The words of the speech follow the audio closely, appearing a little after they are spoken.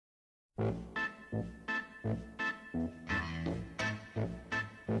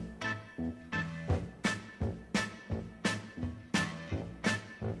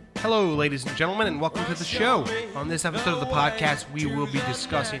Hello, ladies and gentlemen, and welcome to the show. On this episode of the podcast, we will be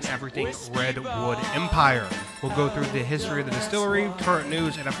discussing everything Redwood Empire. We'll go through the history of the distillery, current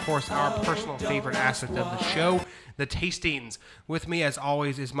news, and of course, our personal favorite aspect of the show, the tastings. With me, as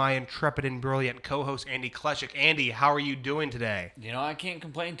always, is my intrepid and brilliant co-host, Andy Kleshik. Andy, how are you doing today? You know, I can't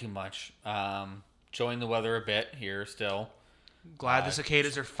complain too much. Enjoying the weather a bit here still. Glad the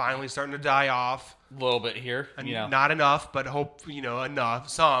cicadas are finally starting to die off. A little bit here, Not enough, but hope, enough.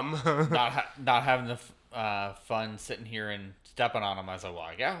 Some. not having the fun sitting here and stepping on them as I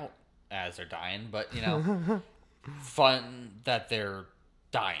walk out as they're dying, but fun that they're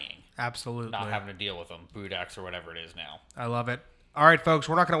dying. Absolutely. Not having to deal with them, Budax or whatever it is now. I love it. All right, folks,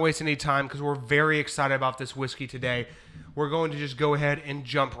 we're not going to waste any time because we're very excited about this whiskey today. We're going to just go ahead and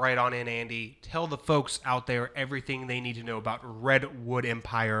jump right on in, Andy. Tell the folks out there everything they need to know about Redwood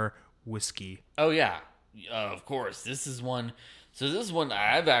Empire whiskey. Oh, yeah. Of course. This is one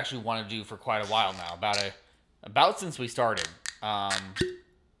I've actually wanted to do for quite a while now, about since we started.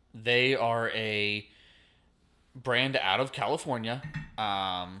 They are a brand out of California.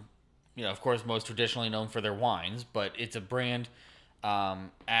 Of course, most traditionally known for their wines, but it's a brand founded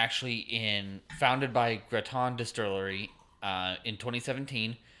by Graton Distillery in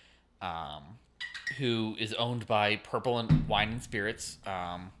 2017, who is owned by Purple Wine and Spirits.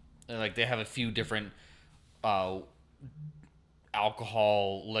 They have a few different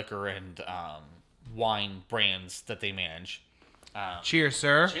alcohol, liquor, and wine brands that they manage. Cheers,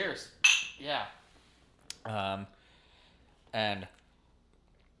 sir. Cheers. Yeah. And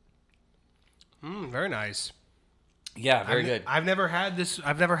very nice. Yeah, very good. I've never had this.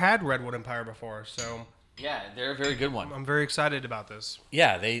 I've never had Redwood Empire before, so Yeah, they're a very good one. I'm very excited about this.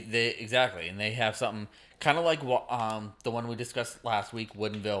 Yeah, they exactly, and they have something kind of like the one we discussed last week,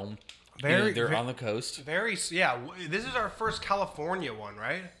 Woodinville. They're on the coast. This is our first California one,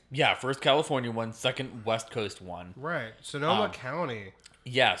 right? Yeah, first California one, second West Coast one. Right, Sonoma County.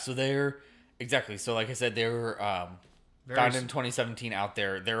 Yeah, so they're exactly. So like I said, they're founded in 2017 out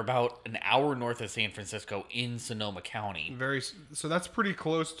there. They're about an hour north of San Francisco in Sonoma County. So that's pretty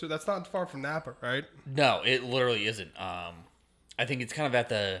close to. That's not far from Napa, right? No, it literally isn't. I think it's kind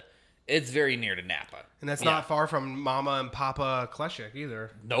of it's very near to Napa. And that's not far from Mama and Papa Kleshik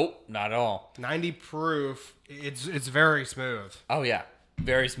either. Nope, not at all. 90 proof. It's very smooth. Oh yeah,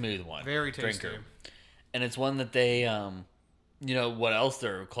 very smooth one. Very tasty. Drinker. And it's one that they, what else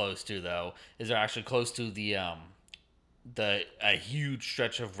they're close to though is they're actually close to a huge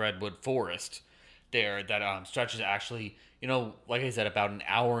stretch of redwood forest there that stretches actually, like I said, about an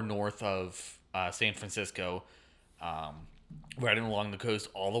hour north of San Francisco, right along the coast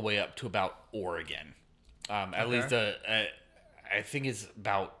all the way up to about Oregon. At least I think it's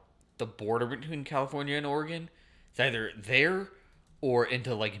about the border between California and Oregon. It's either there or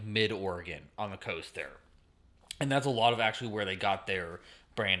into like mid-Oregon on the coast there. And that's a lot of actually where they got their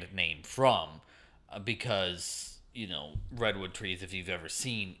brand name from, because redwood trees, if you've ever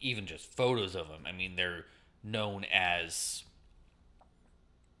seen even just photos of them, I mean, they're known as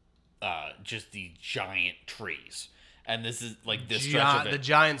just the giant trees. And this is like this stretch of it. The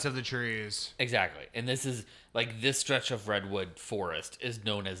giants of the trees. Exactly. And this is like this stretch of redwood forest is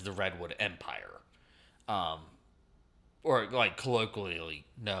known as the Redwood Empire. Or like colloquially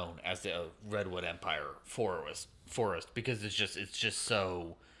known as the Redwood Empire forest because it's just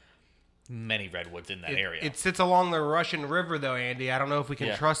so many redwoods in that area. It sits along the Russian River, though, Andy. I don't know if we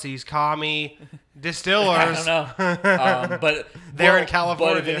can trust these commie distillers. I don't know, but they're in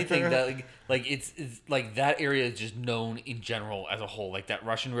California. But if anything, that it's like that area is just known in general as a whole. Like that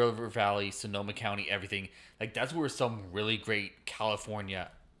Russian River Valley, Sonoma County, everything. Like that's where some really great California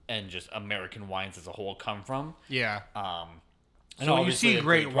and just American wines as a whole come from. Yeah. And so when you see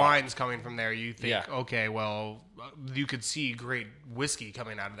great wines coming from there, you think, okay, well, you could see great whiskey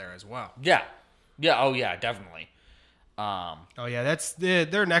coming out of there as well. Yeah. Yeah. Oh, yeah, definitely.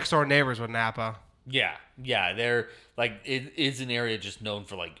 They're next door neighbors with Napa. Yeah. Yeah. They're like, it is an area just known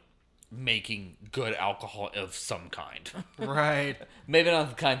for like making good alcohol of some kind. Right. Maybe not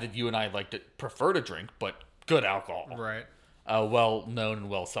the kind that you and I like to prefer to drink, but good alcohol. Right. Well known and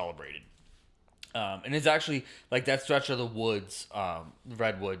well celebrated. And it's actually like that stretch of the woods,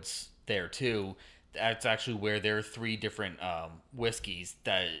 redwoods there too. That's actually where there are three different whiskeys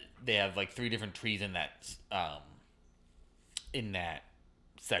that they have like three different trees in that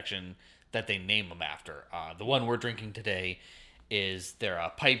section that they name them after. The one we're drinking today is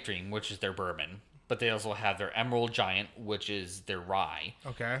their Pipe Dream, which is their bourbon. but they also have their Emerald Giant, which is their rye,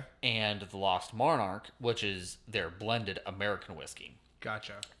 Okay. and the Lost Monarch, which is their blended American whiskey.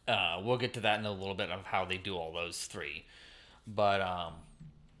 Gotcha. We'll get to that in a little bit of how they do all those three. But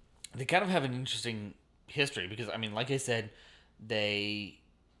they kind of have an interesting history because, I mean, like I said, they,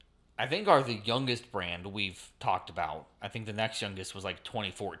 I think, are the youngest brand we've talked about. I think the next youngest was like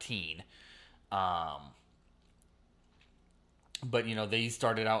 2014. But, you know, they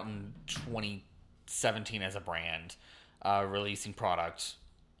started out in 2017 as a brand, releasing products.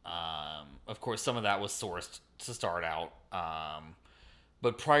 Of course, some of that was sourced to start out.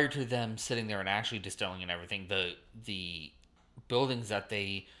 But prior to them sitting there and actually distilling and everything, the buildings that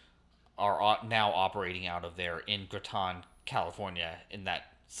they are now operating out of there in Groton, California, in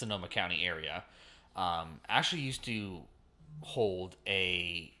that Sonoma County area, actually used to hold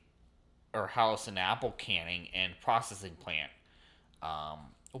or house an apple canning and processing plant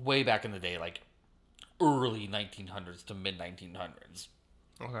way back in the day, like early 1900s to mid 1900s.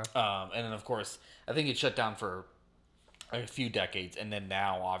 Okay. And then, of course, I think it shut down for a few decades, and then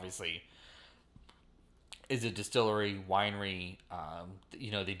now, obviously, is a distillery, winery.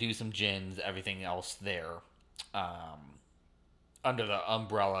 You know, they do some gins, everything else there, under the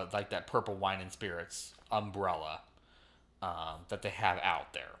umbrella, like that Purple Wine and Spirits umbrella that they have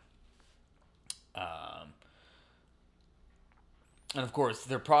out there. And of course,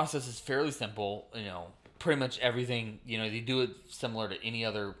 their process is fairly simple. You know, pretty much everything. You know, they do it similar to any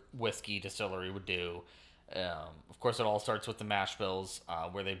other whiskey distillery would do. Of course, it all starts with the mash bills,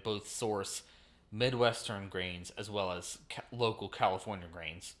 where they both source Midwestern grains as well as local California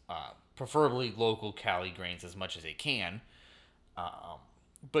grains, preferably local Cali grains as much as they can.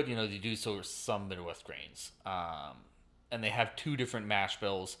 But, you know, they do source some Midwest grains. And they have two different mash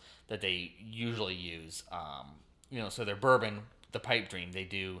bills that they usually use. You know, so their bourbon, the Pipe Dream, they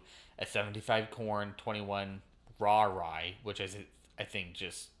do a 75 corn, 21 raw rye, which is, I think,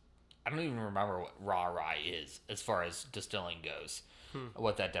 just... I don't even remember what raw rye is as far as distilling goes,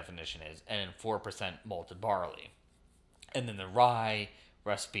 what that definition is, and then 4% malted barley. And then the rye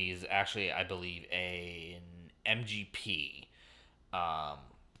recipe is actually, I believe, an MGP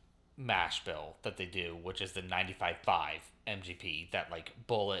mash bill that they do, which is the 95.5 MGP that like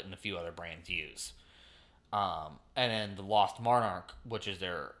Bullet and a few other brands use. And then the Lost Monarch, which is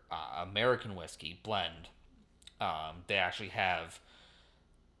their American whiskey blend, they actually have...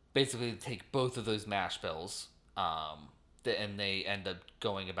 Basically, take both of those mash bills, and they end up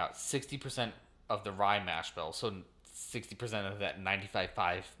going about 60% of the rye mash bill, so 60% of that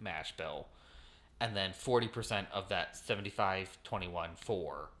 95.5 mash bill, and then 40% of that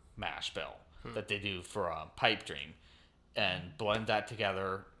 75-21-4 mash bill that they do for a Pipe Dream, and blend that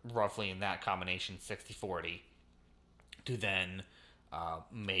together roughly in that combination 60-40 to then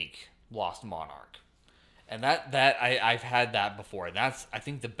make Lost Monarch. And I've had that before. And that's, I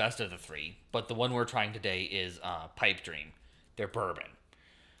think, the best of the three. But the one we're trying today is Pipe Dream. Their bourbon.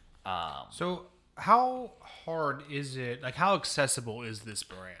 So how hard is it? Like, how accessible is this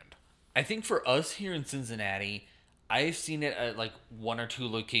brand? I think for us here in Cincinnati, I've seen it at like one or two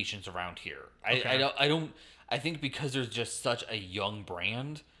locations around here. Okay. I think because there's just such a young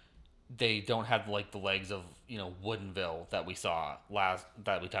brand, they don't have like the legs of, you know, Woodinville that we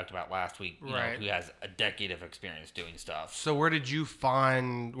talked about last week, you know, who has a decade of experience doing stuff. So where did you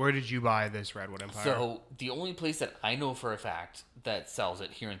buy this Redwood Empire? So the only place that I know for a fact that sells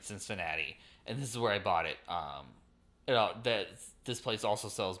it here in Cincinnati, and this is where I bought it, that this place also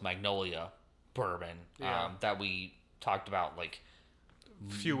sells Magnolia bourbon, that we talked about like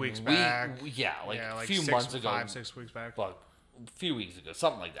a few weeks back. A few months ago. 5-6 weeks back. Well, a few weeks ago,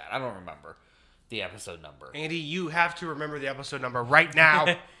 something like that. I don't remember the episode number. Andy, you have to remember the episode number right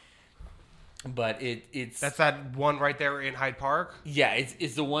now. But it's that's that one right there in Hyde Park. Yeah,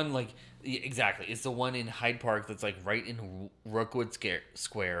 it's the one like exactly. It's the one in Hyde Park that's like right in Rookwood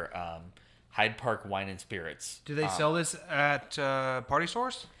Square. Hyde Park Wine and Spirits. Do they sell this at Party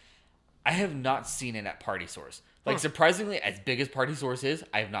Source? I have not seen it at Party Source. Like, surprisingly, as big as Party Source is,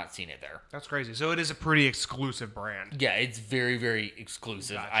 I have not seen it there. That's crazy. So it is a pretty exclusive brand. Yeah, it's very, very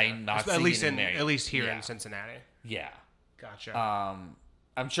exclusive. Gotcha. I'm not at seeing least it at least here in Cincinnati. Yeah. Gotcha.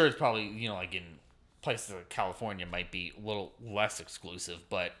 I'm sure it's probably, you know, like in places like California might be a little less exclusive,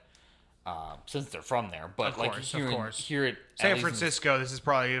 but since they're from there. But of like course, here at San Francisco, this is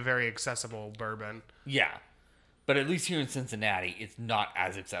probably a very accessible bourbon. Yeah. But at least here in Cincinnati, it's not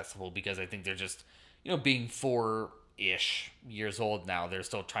as accessible because I think they're just, you know, being 4-ish years old now, they're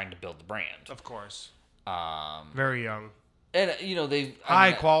still trying to build the brand. Of course. Very young. And, you know, they...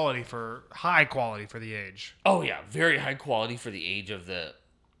 High quality for the age. Oh, yeah. Very high quality for the age of the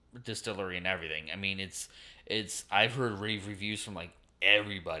distillery and everything. I mean, it's I've heard rave reviews from like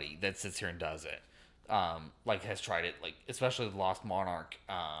everybody that sits here and does it. Like has tried it, like especially the Lost Monarch.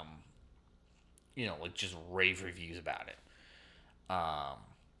 Like just rave reviews about it.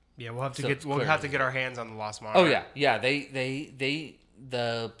 Yeah, we'll have to get our hands on the Lost Monarch. Oh yeah.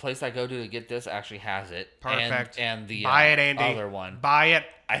 The place I go to get this actually has it. Perfect. And the buy it, Andy. other one. Buy it.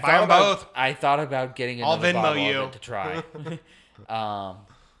 Buy them both. I thought about getting I'll another Venmo bottle you. of it to try.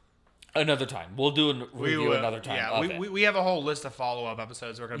 Another time. We'll do a review another time. Yeah, we have a whole list of follow-up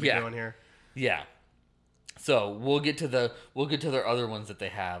episodes we're going to be doing here. Yeah. So we'll get to their other ones that they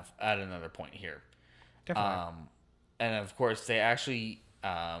have at another point here. Definitely. And of course they actually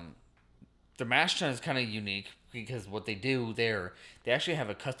their mash tun is kind of unique because what they do there, they actually have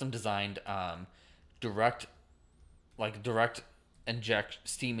a custom designed direct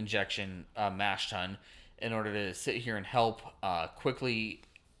steam injection mash tun in order to sit here and help quickly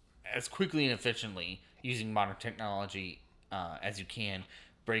and efficiently using modern technology as you can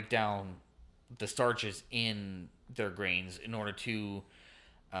break down the starches in their grains in order to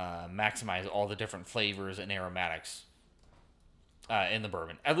maximize all the different flavors and aromatics in the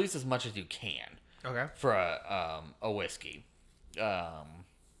bourbon, at least as much as you can. Okay. For a whiskey. So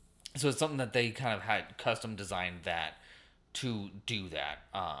it's something that they kind of had custom designed that to do that,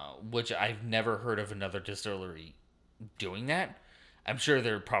 which I've never heard of another distillery doing that. I'm sure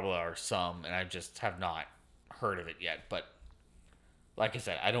there probably are some, and I just have not heard of it yet. But like I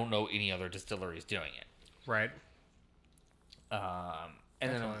said, I don't know any other distilleries doing it. Right. And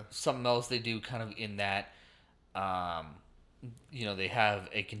then something else they do kind of in that, they have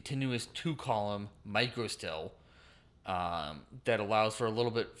a continuous 2-column micro still that allows for a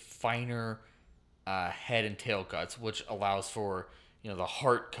little bit finer head and tail cuts, which allows for the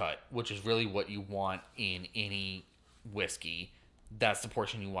heart cut, which is really what you want in any whiskey. That's the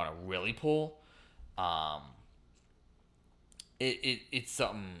portion you want to really pull. It's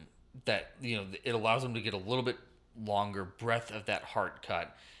something that it allows them to get a little bit longer breadth of that heart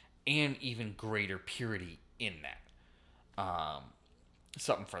cut and even greater purity in that.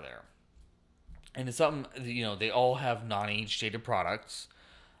 Something for there. And it's something, they all have non-age dated products.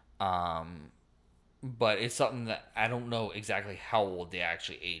 But it's something that I don't know exactly how old they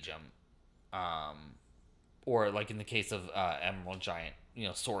actually age them. Or like in the case of Emerald Giant,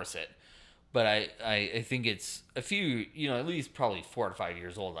 source it. But I think it's a few, at least probably 4 to 5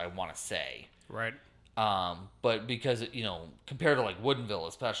 years old, I want to say. Right. But because, compared to like Woodinville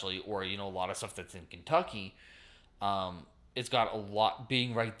especially, or, a lot of stuff that's in Kentucky, it's got a lot,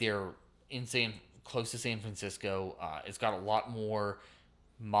 being right there close to San Francisco, it's got a lot more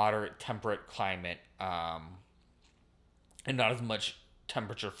moderate temperate climate, and not as much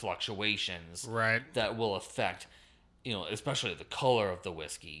temperature fluctuations that will affect, especially the color of the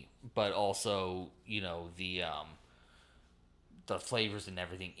whiskey, but also, the flavors and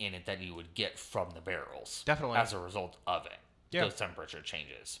everything in it that you would get from the barrels. Definitely. As a result of it. Yeah. Those temperature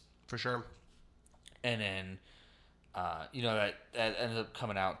changes. For sure. And then, that ended up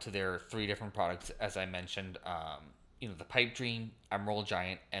coming out to their 3 different products, as I mentioned. The Pipe Dream, Emerald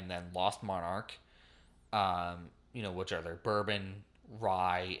Giant, and then Lost Monarch, which are their bourbon,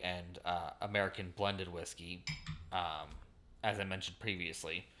 rye, and American blended whiskey, as I mentioned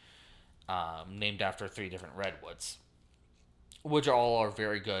previously, named after 3 different redwoods, which all are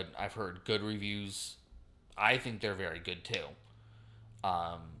very good. I've heard good reviews. I think they're very good too.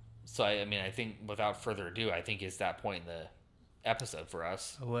 So I think without further ado, I think it's that point in the episode for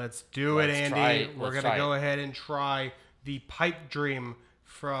us. Let's do it, Andy. We're going to go ahead and try the Pipe Dream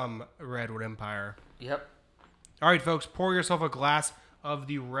from Redwood Empire. Yep. All right, folks, pour yourself a glass of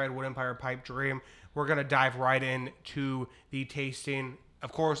the Redwood Empire Pipe Dream. We're going to dive right into the tasting.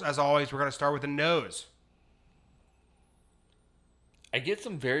 Of course, as always, we're going to start with the nose. I get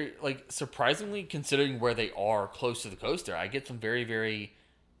some very, surprisingly, considering where they are close to the coast there, I get some very, very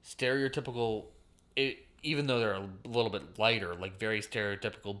stereotypical, even though they're a little bit lighter, very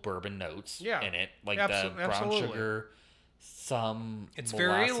stereotypical bourbon notes in it. The brown sugar, some It's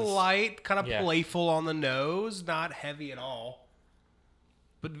molasses. very light, kind of playful on the nose, not heavy at all.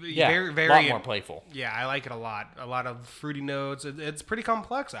 But very, very... a lot more playful. Yeah, I like it a lot. A lot of fruity notes. It's pretty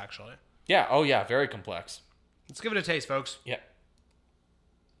complex, actually. Yeah, oh yeah, very complex. Let's give it a taste, folks. Yeah.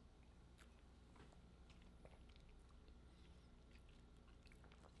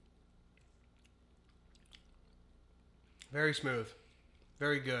 Very smooth.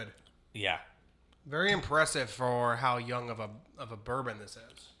 Very good. Yeah. Very impressive for how young of a bourbon this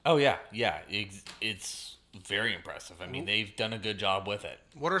is. Oh, yeah. Yeah. It's very impressive. I mean, they've done a good job with it.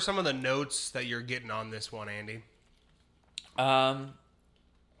 What are some of the notes that you're getting on this one, Andy?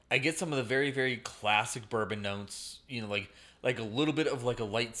 I get some of the very, very classic bourbon notes. You know, like a little bit of like a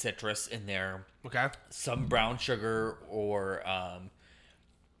light citrus in there. Okay. Some brown sugar or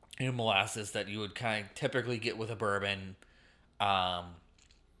molasses that you would kind of typically get with a bourbon. But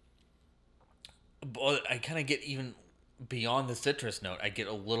I kind of get even beyond the citrus note. I get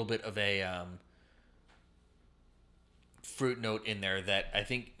a little bit of a fruit note in there that I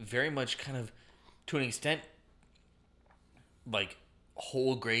think very much kind of, to an extent, like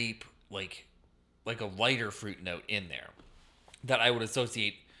whole grape, like a lighter fruit note in there that I would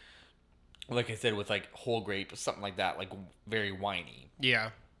associate, like I said, with like whole grape, something like that, like very winey.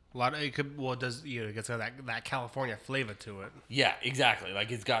 Yeah. A lot of it could, well, it does, you know, it gets that California flavor to it. Yeah, exactly.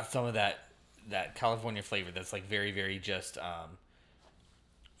 Like it's got some of that California flavor that's like very, very just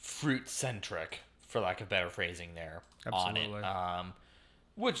fruit centric, for lack of better phrasing there. Absolutely. On it.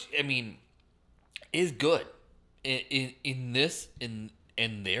 Which, I mean, is good. In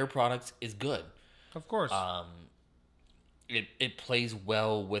their products is good. Of course. It plays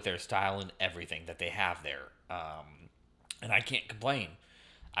well with their style and everything that they have there. And I can't complain.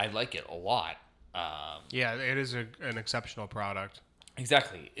 I like it a lot. Yeah, it is an exceptional product.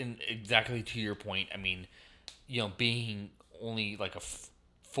 Exactly. And exactly to your point, I mean, you know, being only like a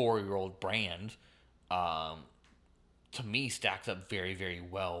 4-year-old brand, to me stacks up very, very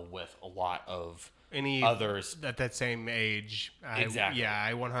well with a lot of Any others at that same age. Exactly. Yeah,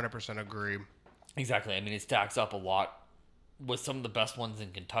 I 100% agree. Exactly. I mean, it stacks up a lot with some of the best ones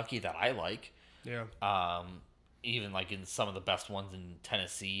in Kentucky that I like. Yeah. Even like in some of the best ones in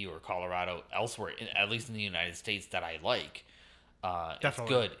Tennessee or Colorado, elsewhere, at least in the United States, that I like. Definitely. It's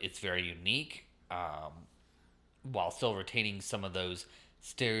good. It's very unique, while still retaining some of those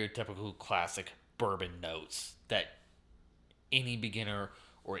stereotypical classic bourbon notes that any beginner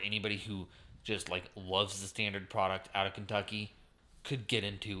or anybody who just like loves the standard product out of Kentucky could get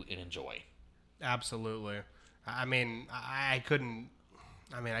into and enjoy. Absolutely. I mean, I couldn't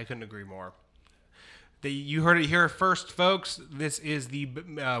agree more. You heard it here first, folks. This is the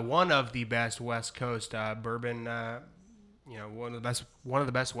one of the best West Coast bourbon. One of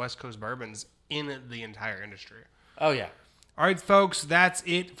the best West Coast bourbons in the entire industry. Oh yeah. All right, folks, that's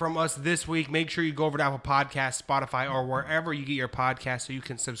it from us this week. Make sure you go over to Apple Podcasts, Spotify, or wherever you get your podcasts so you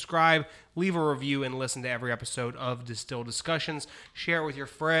can subscribe, leave a review, and listen to every episode of Distilled Discussions. Share it with your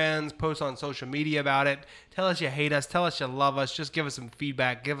friends. Post on social media about it. Tell us you hate us. Tell us you love us. Just give us some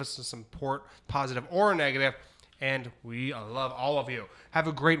feedback. Give us some support, positive or negative. And we love all of you. Have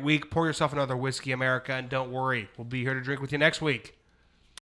a great week. Pour yourself another Whiskey America, and don't worry, we'll be here to drink with you next week.